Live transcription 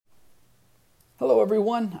Hello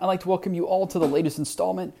everyone, I'd like to welcome you all to the latest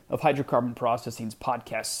installment of Hydrocarbon Processing's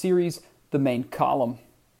podcast series, The Main Column.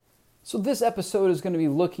 So this episode is going to be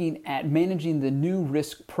looking at managing the new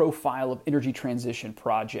risk profile of energy transition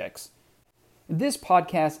projects. This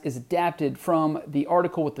podcast is adapted from the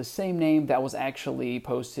article with the same name that was actually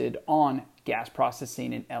posted on Gas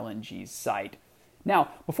Processing and LNG's site. Now,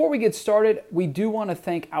 before we get started, we do want to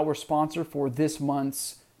thank our sponsor for this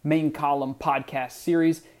month's Main Column podcast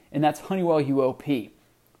series, and that's Honeywell UOP.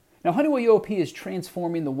 Now, Honeywell UOP is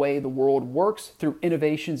transforming the way the world works through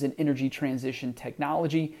innovations in energy transition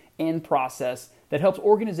technology and process that helps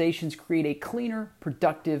organizations create a cleaner,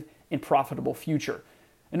 productive, and profitable future.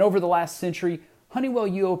 And over the last century, Honeywell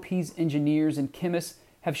UOP's engineers and chemists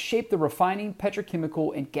have shaped the refining,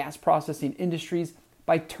 petrochemical, and gas processing industries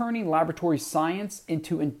by turning laboratory science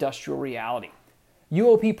into industrial reality.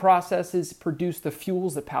 UOP processes produce the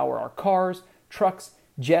fuels that power our cars, trucks,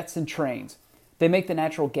 jets, and trains. They make the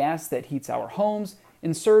natural gas that heats our homes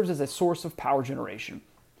and serves as a source of power generation.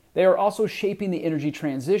 They are also shaping the energy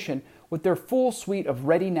transition with their full suite of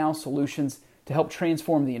ready-now solutions to help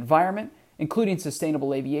transform the environment, including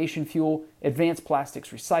sustainable aviation fuel, advanced plastics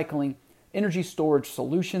recycling, energy storage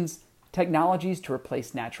solutions, technologies to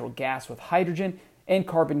replace natural gas with hydrogen, and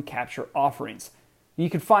carbon capture offerings. You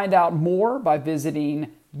can find out more by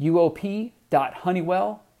visiting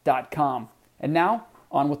uop.honeywell.com. And now,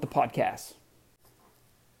 on with the podcast.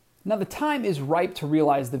 Now, the time is ripe to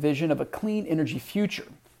realize the vision of a clean energy future.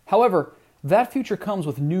 However, that future comes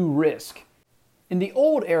with new risk. In the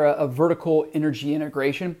old era of vertical energy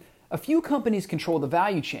integration, a few companies control the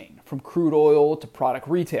value chain, from crude oil to product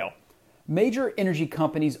retail. Major energy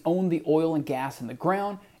companies owned the oil and gas in the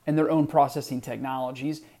ground and their own processing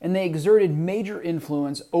technologies, and they exerted major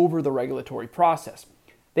influence over the regulatory process.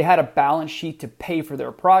 They had a balance sheet to pay for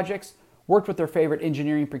their projects, worked with their favorite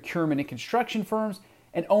engineering, procurement, and construction firms,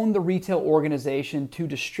 and owned the retail organization to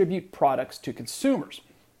distribute products to consumers.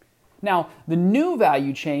 Now, the new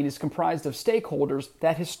value chain is comprised of stakeholders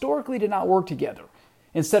that historically did not work together.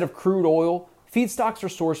 Instead of crude oil, feedstocks are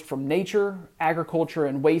sourced from nature, agriculture,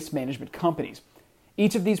 and waste management companies.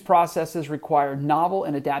 Each of these processes require novel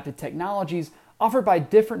and adapted technologies offered by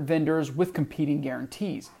different vendors with competing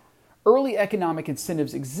guarantees. Early economic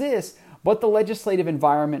incentives exist, but the legislative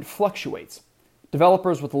environment fluctuates.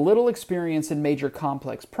 Developers with little experience in major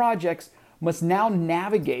complex projects must now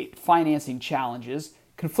navigate financing challenges,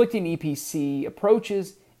 conflicting EPC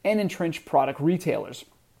approaches, and entrenched product retailers.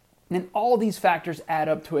 And all these factors add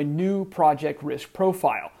up to a new project risk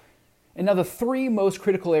profile. And now the three most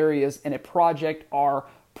critical areas in a project are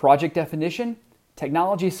project definition,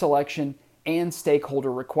 technology selection, and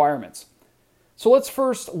stakeholder requirements. So let's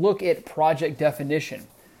first look at project definition.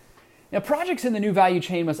 Now, projects in the new value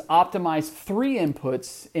chain must optimize three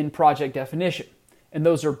inputs in project definition, and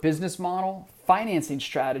those are business model, financing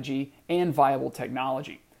strategy, and viable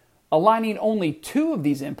technology. Aligning only two of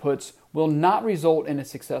these inputs will not result in a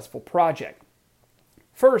successful project.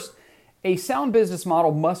 First, a sound business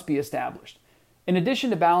model must be established. In addition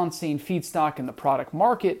to balancing feedstock in the product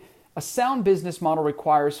market, a sound business model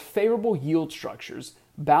requires favorable yield structures,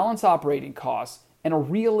 balanced operating costs, and a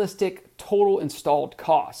realistic total installed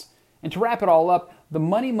cost. And to wrap it all up, the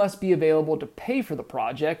money must be available to pay for the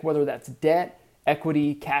project, whether that's debt,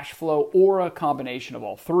 equity, cash flow, or a combination of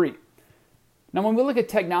all three. Now, when we look at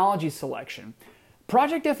technology selection,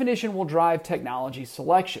 project definition will drive technology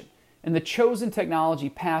selection, and the chosen technology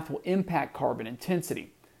path will impact carbon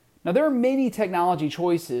intensity. Now, there are many technology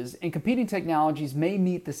choices, and competing technologies may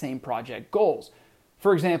meet the same project goals.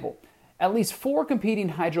 For example, at least 4 competing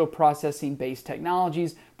hydroprocessing-based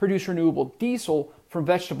technologies produce renewable diesel from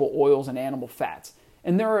vegetable oils and animal fats,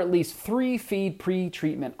 and there are at least 3 feed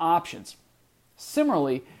pre-treatment options.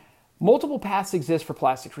 Similarly, multiple paths exist for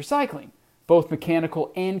plastics recycling, both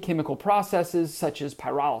mechanical and chemical processes such as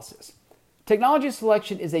pyrolysis. Technology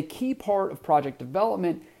selection is a key part of project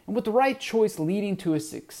development, and with the right choice leading to a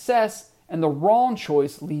success and the wrong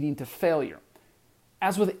choice leading to failure.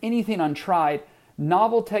 As with anything untried,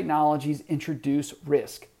 novel technologies introduce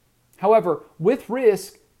risk. However, with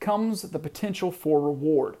risk comes the potential for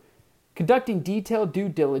reward. Conducting detailed due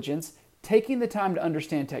diligence, taking the time to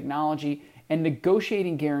understand technology, and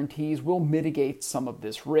negotiating guarantees will mitigate some of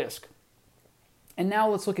this risk. And now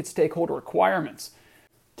let's look at stakeholder requirements.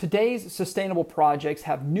 Today's sustainable projects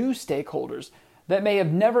have new stakeholders that may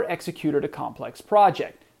have never executed a complex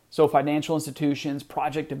project, so financial institutions,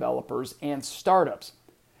 project developers, and startups.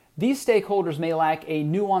 These stakeholders may lack a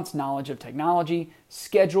nuanced knowledge of technology,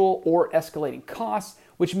 schedule, or escalating costs,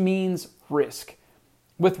 which means risk.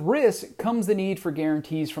 With risk comes the need for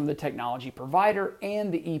guarantees from the technology provider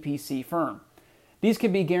and the EPC firm. These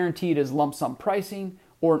can be guaranteed as lump sum pricing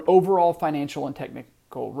or an overall financial and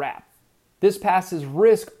technical wrap. This passes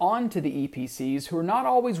risk on to the EPCs, who are not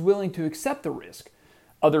always willing to accept the risk.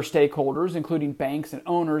 Other stakeholders, including banks and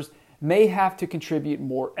owners, may have to contribute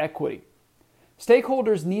more equity.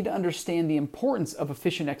 Stakeholders need to understand the importance of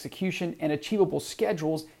efficient execution and achievable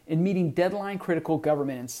schedules in meeting deadline-critical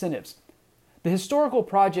government incentives. The historical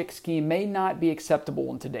project scheme may not be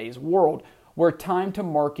acceptable in today's world, where time to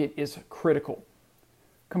market is critical.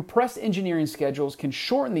 Compressed engineering schedules can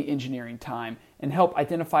shorten the engineering time and help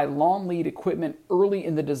identify long lead equipment early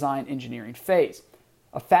in the design engineering phase.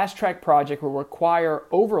 A fast-track project will require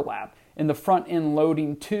overlap in the front-end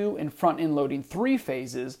loading 2 and front-end loading 3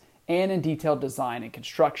 phases and in detailed design and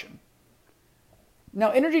construction.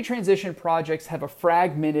 Now, energy transition projects have a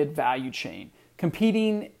fragmented value chain,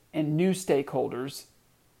 competing and new stakeholders,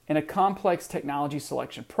 and a complex technology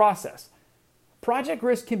selection process. Project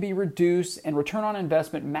risk can be reduced and return on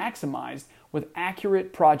investment maximized with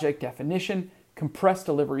accurate project definition, compressed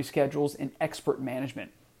delivery schedules, and expert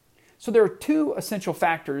management. So there are 2 essential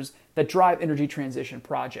factors that drive energy transition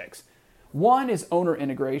projects. One is owner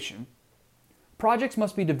integration. Projects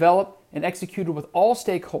must be developed and executed with all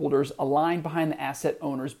stakeholders aligned behind the asset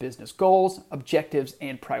owner's business goals, objectives,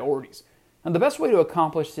 and priorities. And the best way to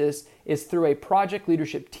accomplish this is through a project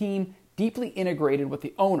leadership team deeply integrated with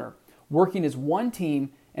the owner, working as one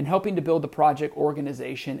team and helping to build the project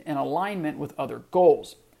organization in alignment with other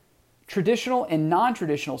goals. Traditional and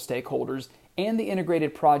non-traditional stakeholders and the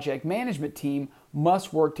integrated project management team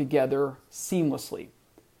must work together seamlessly.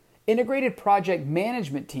 Integrated project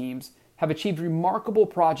management teams have achieved remarkable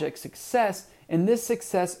project success, and this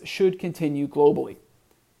success should continue globally.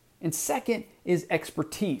 And second is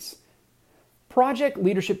expertise. Project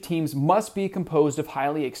leadership teams must be composed of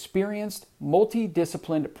highly experienced,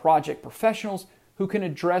 multidisciplined project professionals who can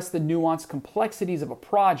address the nuanced complexities of a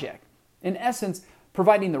project, in essence,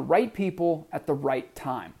 providing the right people at the right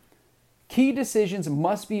time. Key decisions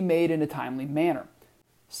must be made in a timely manner.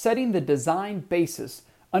 Setting the design basis,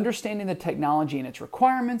 understanding the technology and its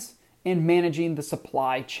requirements, and managing the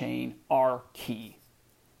supply chain are key.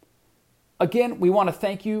 Again, we want to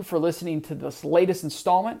thank you for listening to this latest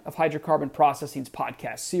installment of Hydrocarbon Processing's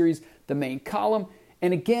podcast series, The Main Column.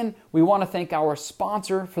 And again, we want to thank our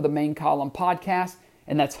sponsor for the Main Column podcast,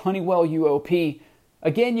 and that's Honeywell UOP.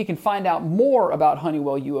 Again, you can find out more about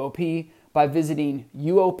Honeywell UOP by visiting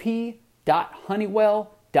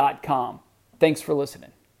uop.honeywell.com. Thanks for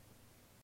listening.